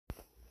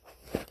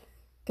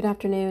Good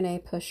afternoon,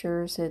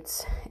 A-Pushers.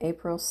 It's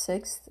April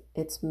 6th.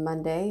 It's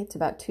Monday. It's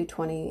about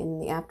 2:20 in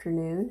the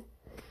afternoon.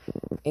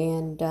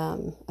 And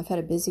I've had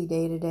a busy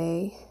day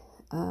today.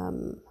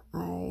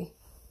 I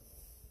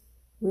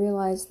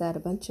realized that a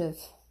bunch of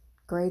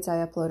grades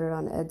I uploaded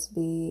on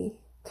Edsby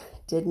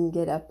didn't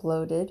get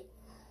uploaded.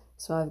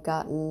 So I've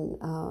gotten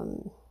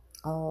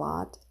a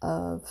lot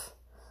of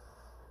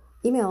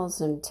emails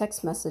and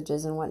text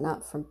messages and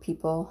whatnot from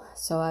people.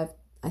 So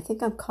I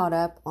think I'm caught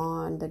up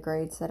on the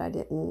grades that I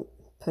didn't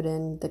put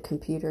in the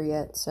computer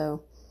yet.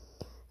 So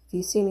if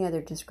you see any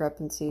other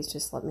discrepancies,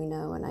 just let me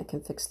know and I can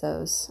fix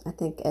those. I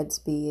think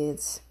Edsby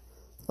is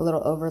a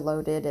little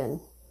overloaded, and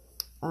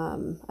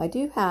I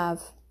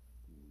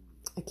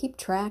keep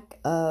track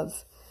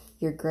of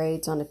your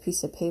grades on a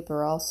piece of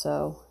paper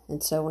also.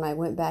 And so when I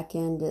went back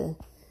into,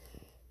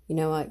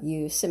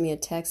 you sent me a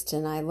text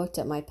and I looked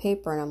at my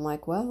paper and I'm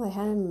like, well, I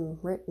had them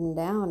written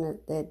down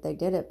that they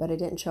did it, but it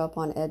didn't show up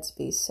on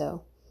Edsby.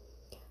 So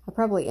I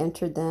probably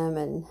entered them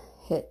and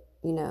hit,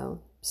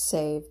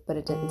 save, but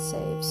it didn't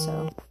save.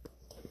 So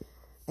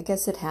I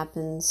guess it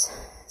happens.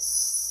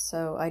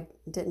 So I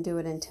didn't do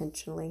it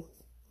intentionally.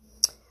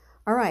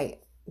 All right.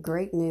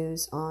 Great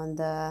news on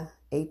the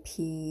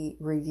AP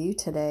review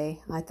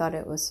today. I thought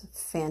it was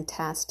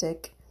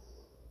fantastic.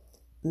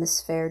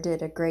 Miss Fair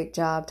did a great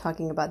job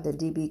talking about the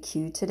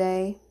DBQ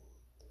today.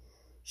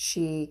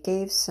 She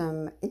gave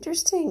an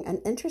interesting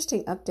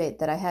update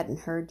that I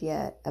hadn't heard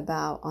yet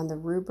about on the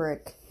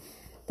rubric,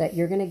 that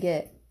you're going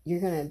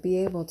to be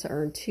able to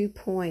earn 2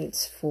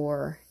 points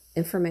for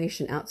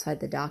information outside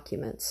the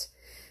documents.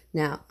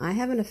 Now, I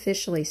haven't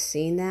officially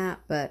seen that,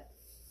 but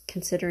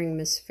considering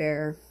Miss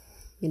Fair,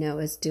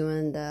 is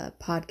doing the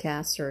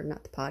podcast, or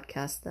not the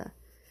podcast, the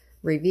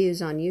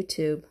reviews on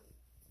YouTube,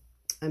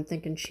 I'm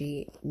thinking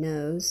she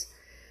knows.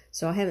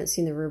 So I haven't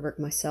seen the rubric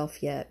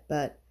myself yet,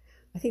 but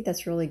I think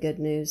that's really good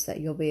news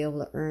that you'll be able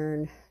to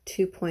earn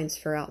 2 points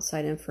for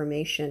outside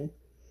information,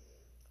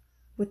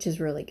 which is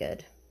really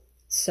good.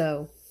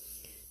 So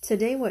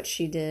today what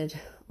she did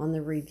on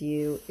the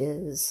review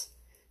is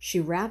she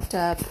wrapped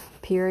up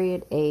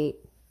period 8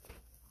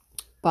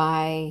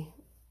 by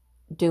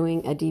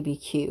doing a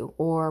DBQ,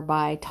 or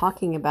by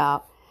talking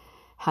about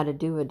how to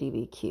do a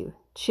DBQ.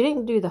 She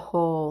didn't do the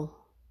whole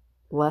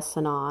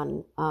lesson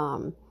on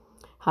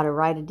how to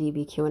write a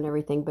DBQ and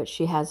everything, but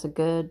she has a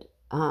good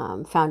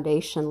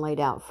foundation laid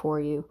out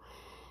for you.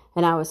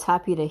 And I was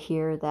happy to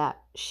hear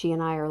that she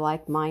and I are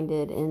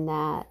like-minded in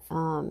that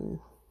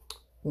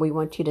we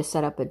want you to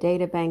set up a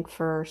data bank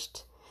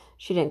first.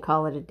 She didn't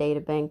call it a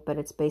data bank, but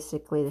it's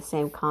basically the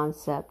same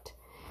concept.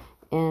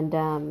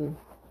 And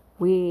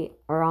we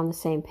are on the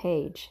same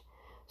page.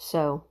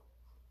 So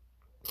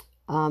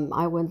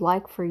I would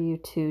like for you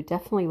to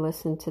definitely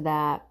listen to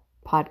that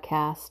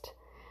podcast.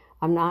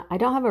 I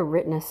don't have a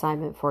written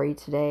assignment for you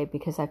today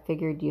because I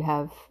figured you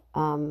have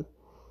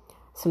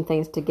some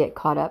things to get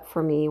caught up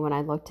for me when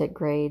I looked at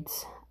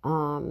grades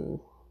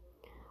on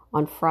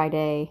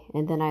Friday,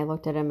 and then I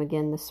looked at them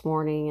again this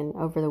morning, and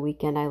over the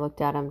weekend I looked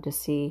at them to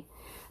see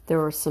there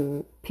were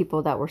some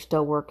people that were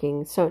still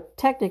working. So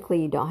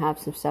technically you don't have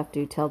some stuff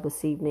due till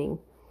this evening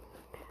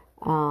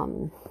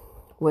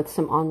with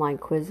some online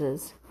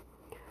quizzes.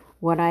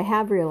 What I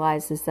have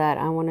realized is that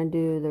I want to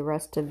do the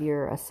rest of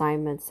your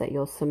assignments that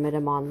you'll submit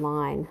them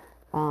online.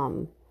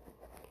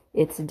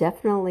 It's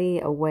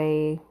definitely a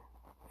way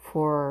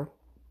for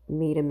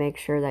me to make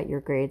sure that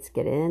your grades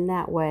get in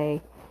that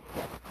way,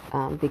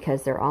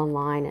 because they're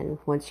online, and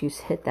once you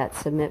hit that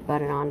submit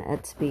button on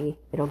Edsby,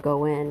 it'll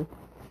go in.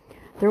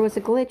 There was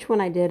a glitch when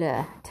I did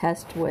a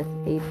test with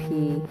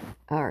AP,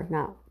 or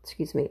not,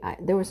 excuse me,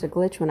 there was a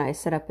glitch when I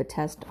set up a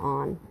test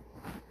on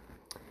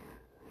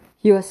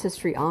U.S.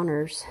 History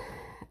Honors.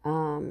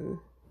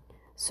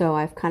 So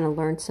I've kind of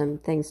learned some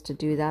things to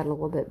do that a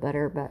little bit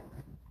better, but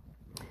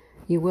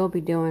you will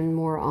be doing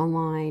more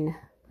online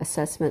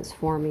assessments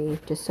for me,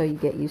 just so you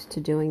get used to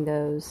doing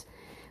those.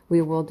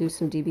 We will do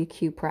some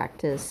DBQ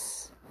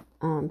practice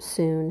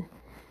soon,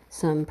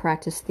 some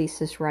practice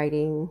thesis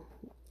writing,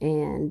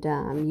 and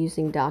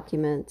using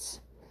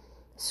documents,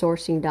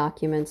 sourcing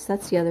documents.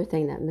 That's the other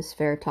thing that Miss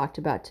Fair talked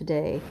about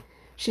today.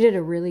 She did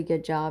a really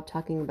good job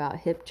talking about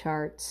hip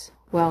charts.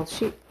 Well,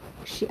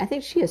 I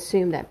think she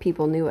assumed that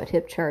people knew what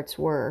hip charts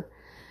were.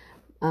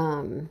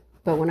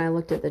 But when I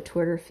looked at the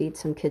Twitter feed,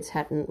 some kids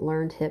hadn't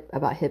learned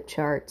about hip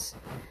charts.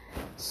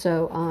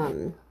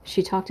 So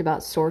she talked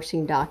about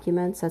sourcing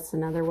documents. That's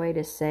another way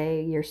to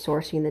say you're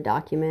sourcing the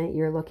document.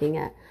 You're looking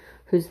at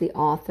who's the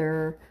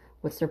author,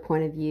 what's their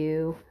point of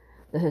view,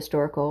 the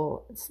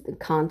historical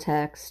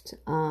context,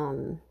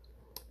 and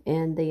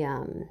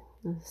the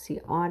let's see,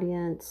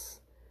 audience,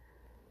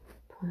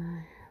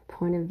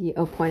 point of view.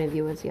 Oh, point of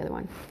view was the other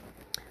one.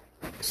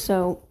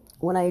 So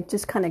when I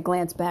just kind of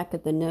glanced back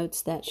at the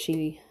notes that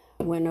she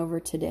went over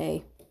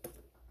today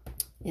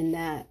in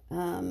that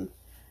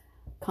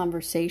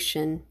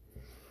conversation,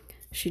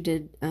 she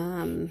did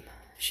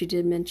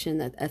mention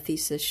that a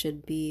thesis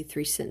should be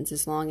 3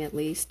 sentences long at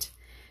least.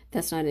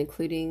 That's not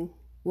including,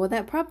 well,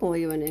 that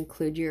probably would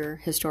include your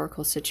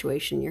historical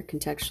situation, your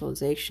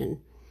contextualization.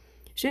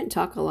 She didn't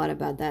talk a lot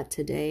about that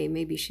today.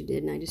 Maybe she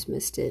did and I just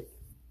missed it.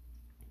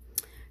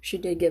 She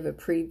did give a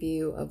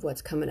preview of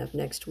what's coming up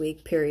next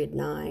week, period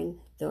 9.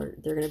 They're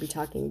going to be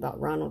talking about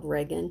Ronald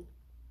Reagan,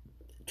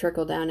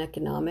 trickle-down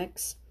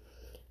economics,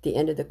 the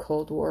end of the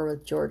Cold War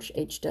with George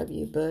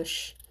H.W.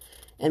 Bush,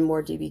 and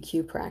more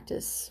DBQ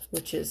practice,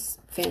 which is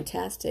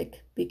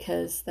fantastic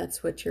because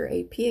that's what your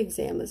AP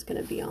exam is going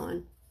to be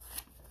on.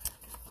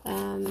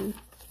 I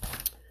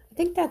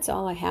think that's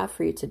all I have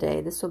for you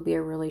today. This will be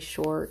a really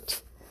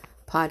short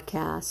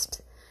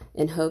podcast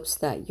in hopes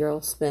that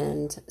you'll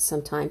spend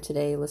some time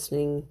today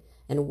listening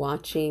and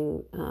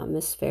watching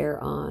Miss Fair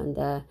on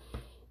the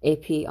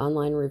AP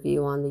online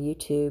review on the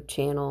YouTube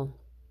channel.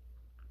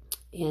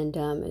 And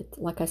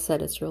like I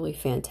said, it's really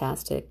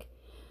fantastic.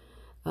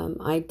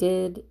 I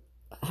did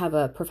have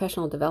a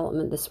professional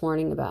development this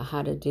morning about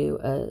how to do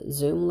a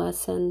Zoom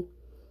lesson.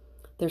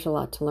 There's a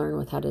lot to learn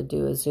with how to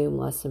do a Zoom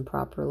lesson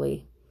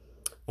properly.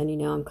 And you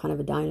know, I'm kind of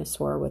a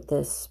dinosaur with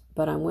this,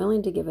 but I'm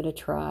willing to give it a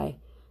try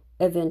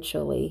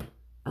eventually.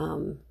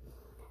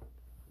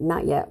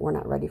 Not yet. We're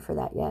not ready for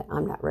that yet.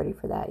 I'm not ready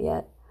for that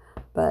yet.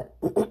 But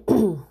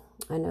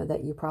I know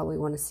that you probably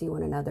want to see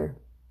one another.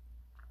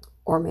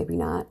 Or maybe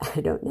not.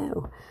 I don't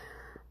know.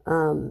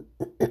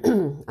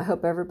 I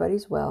hope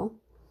everybody's well.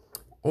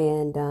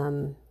 And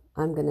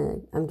I'm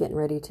getting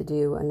ready to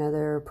do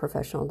another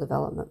professional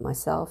development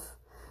myself.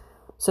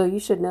 So you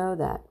should know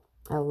that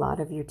a lot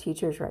of your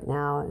teachers right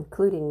now,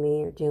 including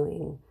me, are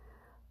doing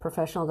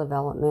professional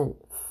development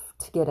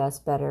to get us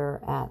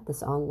better at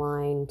this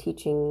online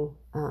teaching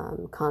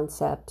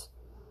concept.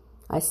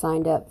 I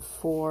signed up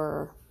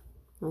for,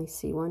 let me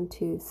see, 1,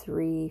 2,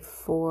 3,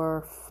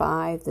 4,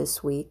 5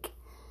 this week.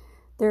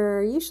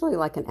 They're usually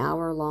like an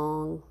hour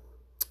long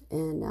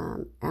and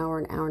an hour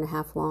and a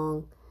half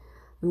long.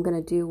 I'm going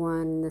to do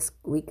one this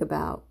week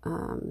about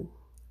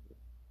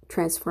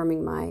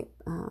transforming my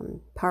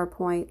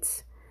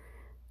PowerPoints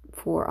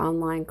for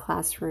online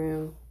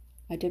classroom.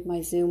 I did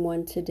my Zoom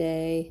one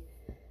today.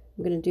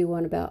 I'm going to do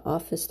one about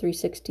Office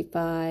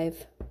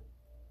 365.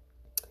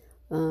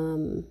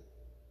 A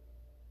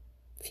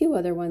few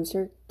other ones.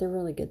 They're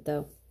really good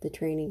though, the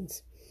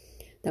trainings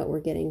that we're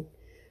getting.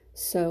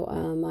 So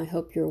I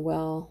hope you're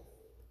well.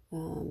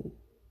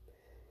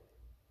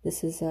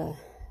 This is a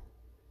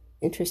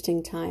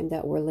interesting time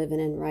that we're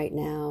living in right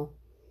now.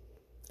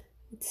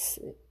 It's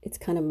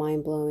kind of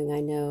mind-blowing,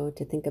 I know,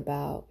 to think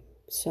about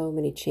so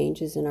many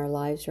changes in our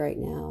lives right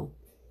now.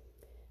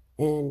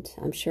 And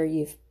I'm sure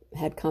you've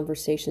had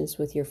conversations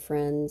with your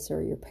friends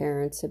or your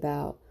parents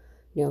about,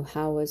 you know,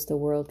 how is the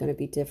world going to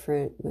be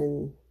different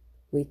when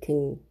we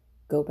can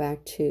go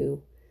back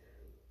to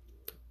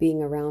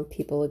being around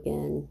people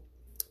again.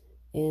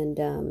 And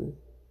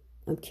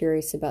I'm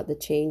curious about the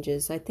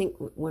changes. I think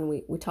when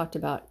we talked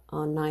about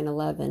on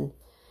 9/11,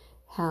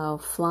 how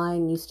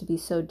flying used to be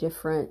so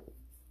different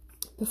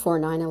before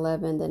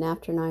 9/11, then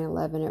after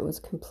 9/11 it was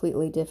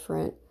completely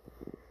different.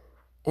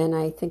 And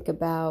I think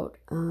about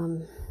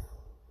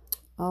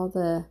all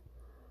the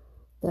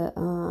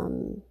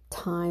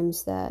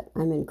times that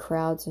I'm in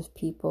crowds of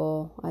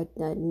people. I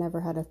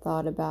never had a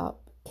thought about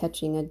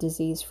catching a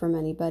disease from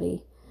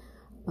anybody.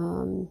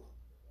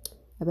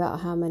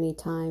 About how many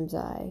times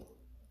I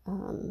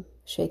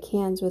shake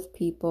hands with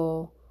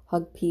people,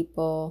 hug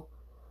people,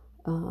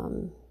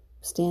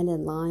 stand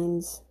in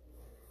lines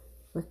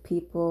with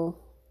people,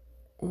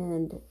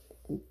 and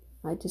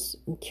I just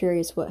am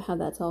curious how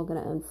that's all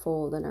going to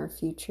unfold in our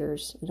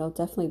futures. It'll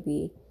definitely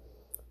be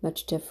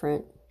much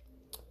different.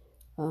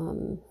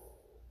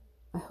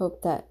 I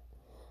hope that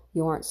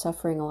you aren't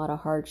suffering a lot of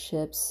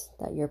hardships,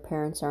 that your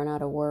parents aren't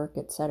out of work,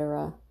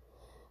 etc.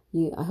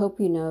 I hope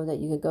you know that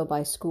you can go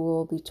by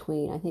school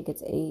between, I think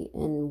it's 8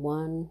 and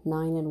 1,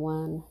 9 and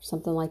 1,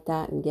 something like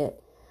that, and get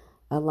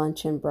a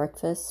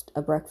breakfast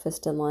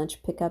and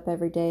lunch pickup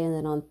every day. And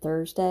then on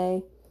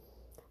Thursday,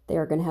 they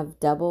are going to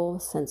have double,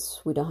 since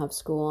we don't have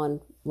school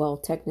on, well,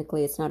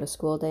 technically it's not a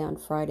school day on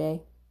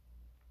Friday.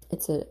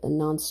 It's a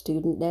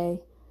non-student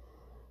day.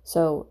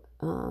 So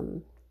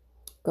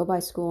go by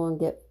school and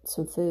get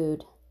some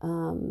food.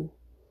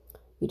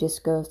 You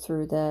just go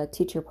through the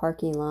teacher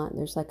parking lot, and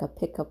there's like a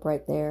pickup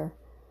right there.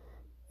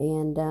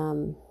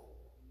 And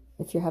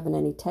if you're having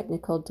any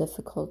technical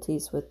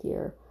difficulties with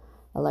your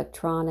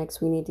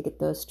electronics, we need to get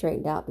those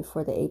straightened out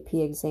before the AP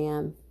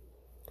exam,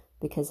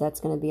 because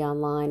that's going to be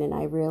online. And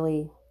I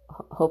really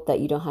hope that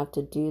you don't have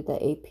to do the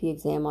AP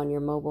exam on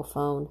your mobile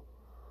phone.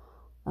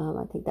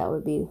 I think that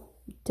would be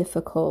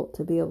difficult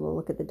to be able to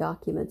look at the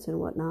documents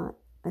and whatnot.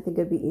 I think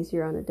it'd be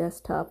easier on a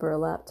desktop or a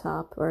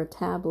laptop or a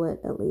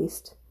tablet at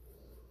least.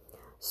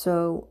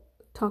 So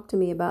talk to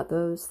me about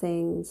those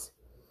things.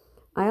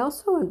 I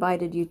also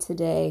invited you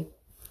today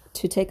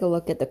to take a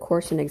look at the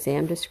course and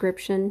exam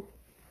description.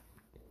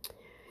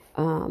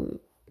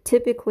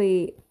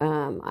 Typically,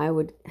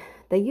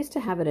 they used to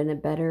have it in a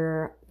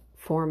better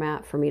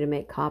format for me to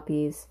make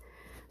copies.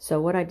 So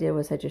what I did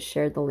was I just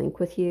shared the link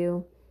with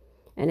you.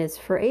 And it's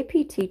for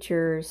AP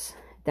teachers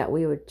that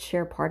we would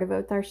share part of it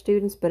with our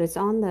students, but it's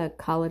on the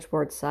College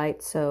Board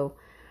site, so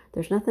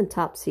there's nothing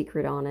top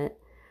secret on it.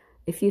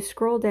 If you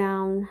scroll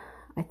down,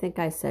 I think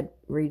I said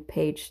read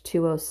page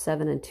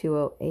 207 and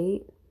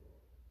 208.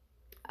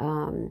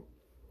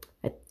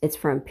 It's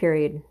from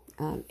period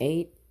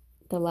 8,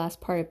 the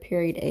last part of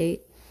period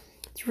 8.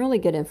 It's really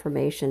good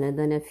information. And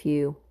then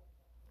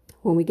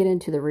when we get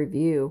into the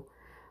review,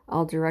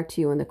 I'll direct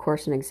you in the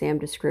course and exam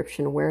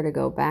description where to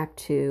go back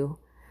to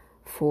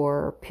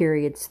for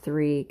periods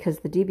 3, because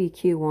the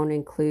DBQ won't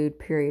include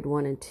period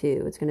 1 and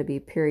 2. It's going to be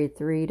period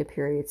 3 to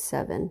period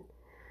 7.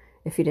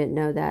 If you didn't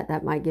know that,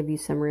 that might give you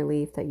some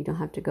relief that you don't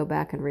have to go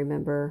back and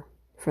remember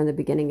from the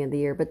beginning of the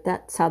year. But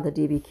that's how the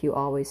DBQ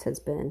always has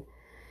been.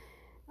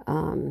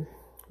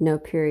 No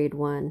period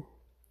 1.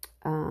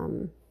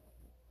 Well,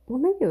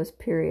 maybe it was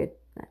period.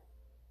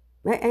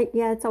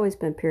 Yeah, it's always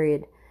been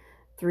period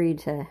 3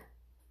 to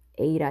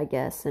 8, I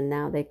guess. And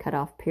now they cut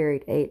off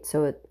period 8.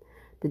 So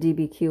the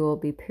DBQ will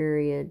be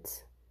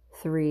periods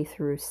 3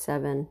 through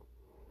 7.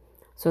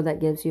 So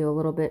that gives you a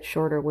little bit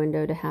shorter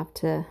window to have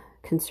to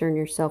concern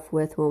yourself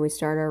with when we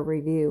start our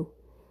review.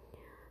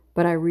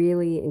 But I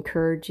really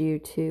encourage you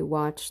to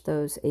watch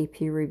those AP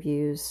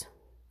reviews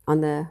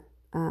on the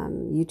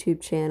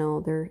YouTube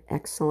channel. They're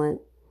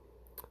excellent.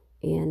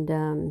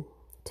 And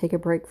take a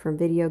break from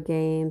video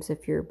games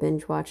if you're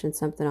binge watching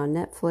something on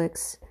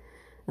Netflix,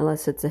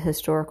 unless it's a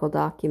historical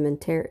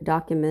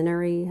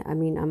documentary. I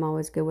mean, I'm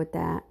always good with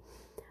that.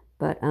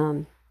 But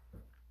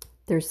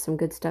there's some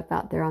good stuff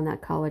out there on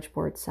that College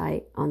Board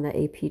site, on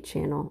the AP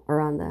channel, or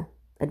on the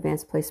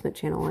Advanced Placement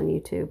channel on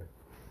YouTube.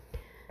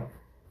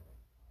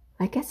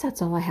 I guess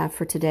that's all I have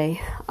for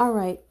today. All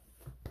right.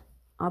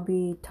 I'll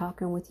be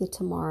talking with you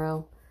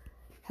tomorrow.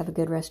 Have a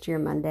good rest of your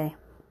Monday.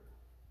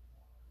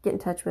 Get in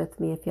touch with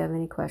me if you have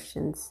any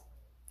questions.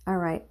 All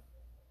right.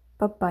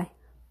 Bye-bye.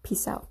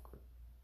 Peace out.